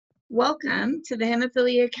Welcome to the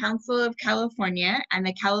Hemophilia Council of California and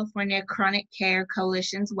the California Chronic Care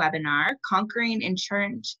Coalition's webinar, Conquering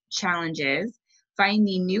Insurance Challenges,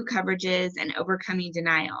 Finding New Coverages and Overcoming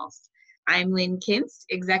Denials. I'm Lynn Kinst,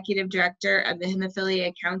 Executive Director of the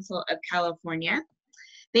Hemophilia Council of California.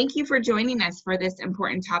 Thank you for joining us for this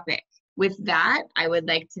important topic. With that, I would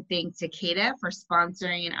like to thank Takeda for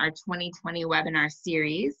sponsoring our 2020 webinar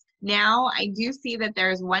series. Now, I do see that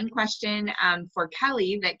there's one question for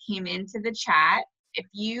Kelly that came into the chat. If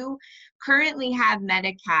you currently have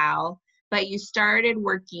Medi-Cal, but you started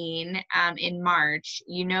working in March,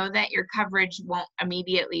 you know that your coverage won't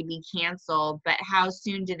immediately be canceled, but how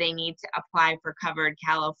soon do they need to apply for Covered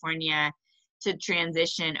California to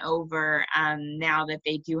transition over now that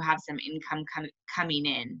they do have some income coming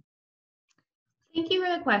in? Thank you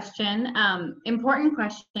for the question. Important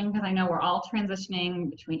question because I know we're all transitioning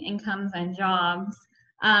between incomes and jobs.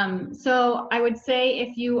 So I would say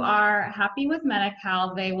if you are happy with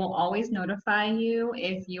Medi-Cal, they will always notify you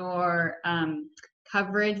if your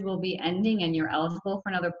coverage will be ending and you're eligible for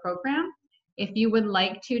another program. If you would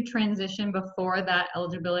like to transition before that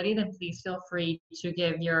eligibility, then please feel free to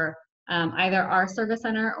give your either our service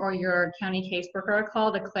center or your county caseworker a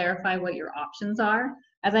call to clarify what your options are.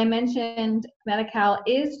 As I mentioned, Medi-Cal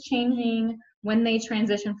is changing when they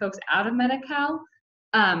transition folks out of Medi-Cal.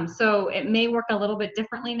 So it may work a little bit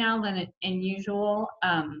differently now than than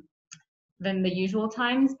the usual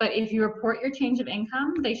times. But if you report your change of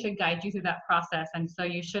income, they should guide you through that process. And so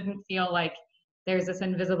you shouldn't feel like there's this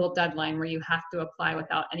invisible deadline where you have to apply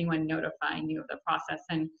without anyone notifying you of the process.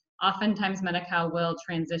 And oftentimes Medi-Cal will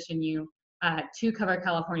transition you to Covered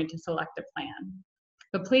California to select a plan.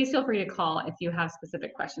 But please feel free to call if you have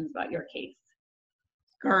specific questions about your case.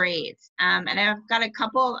 Great. And I've got a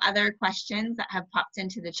couple other questions that have popped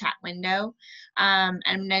into the chat window. I'm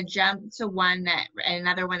going to jump to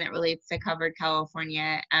another one that relates to Covered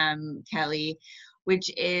California, Kelly,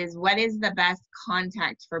 which is, what is the best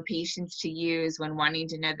contact for patients to use when wanting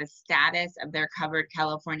to know the status of their Covered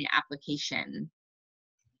California application?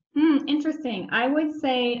 Interesting. I would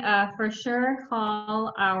say for sure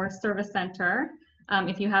call our service center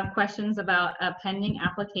if you have questions about a pending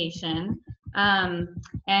application.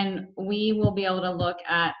 And we will be able to look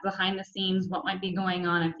at behind the scenes what might be going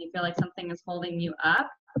on if you feel like something is holding you up.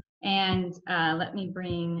 And let's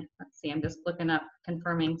see, I'm just looking up,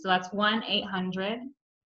 confirming. So that's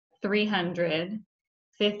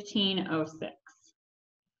 1-800-300-1506.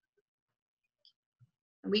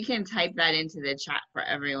 We can type that into the chat for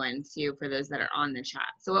everyone too, for those that are on the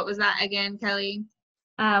chat. So what was that again, Kelly?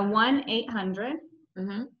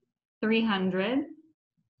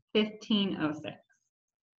 1-800-300-1506.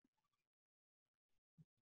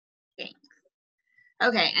 Thanks.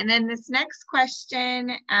 Okay, and then this next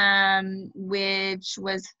question, which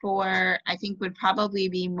was for, I think would probably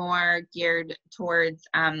be more geared towards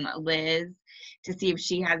Liz, to see if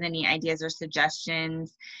she has any ideas or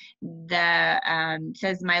suggestions.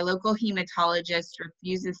 Says, my local hematologist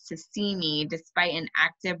refuses to see me despite an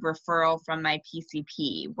active referral from my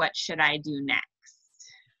PCP. What should I do next?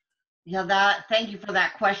 Yeah, thank you for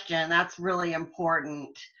that question. That's really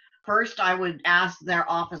important. First, I would ask their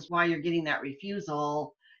office why you're getting that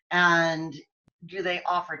refusal, and do they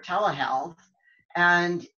offer telehealth?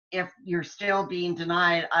 And if you're still being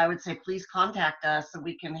denied, I would say please contact us so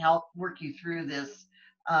we can help work you through this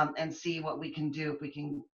and see what we can do if we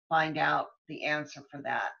can find out the answer for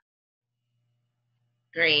that.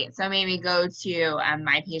 Great. So maybe go to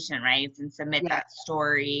My Patient Rights and submit that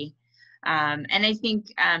story. And I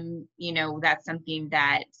think, that's something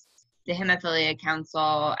that the Hemophilia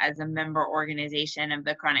Council, as a member organization of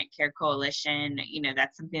the Chronic Care Coalition,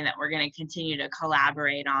 that's something that we're going to continue to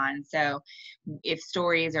collaborate on. So if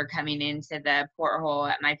stories are coming into the porthole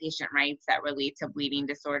at My Patient Rights that relate to bleeding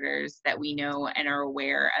disorders, that we know and are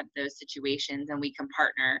aware of those situations, and we can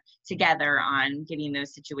partner together on getting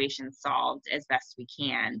those situations solved as best we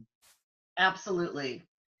can. Absolutely.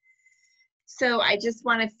 So I just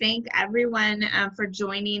want to thank everyone for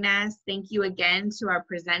joining us. Thank you again to our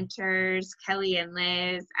presenters, Kelly and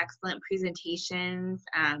Liz, excellent presentations.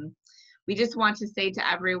 We just want to say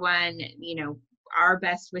to everyone, our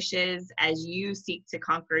best wishes as you seek to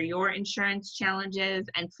conquer your insurance challenges.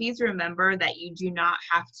 And please remember that you do not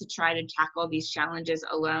have to try to tackle these challenges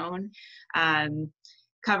alone.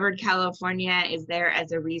 Covered California is there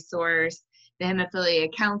as a resource. The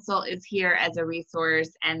Hemophilia Council is here as a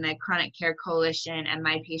resource, and the Chronic Care Coalition and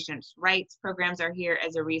My Patient's Rights programs are here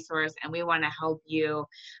as a resource, and we want to help you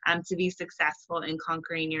to be successful in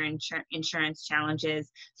conquering your insurance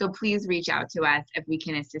challenges. So please reach out to us if we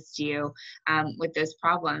can assist you with those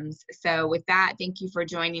problems. So with that, thank you for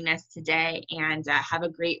joining us today, and have a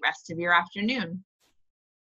great rest of your afternoon.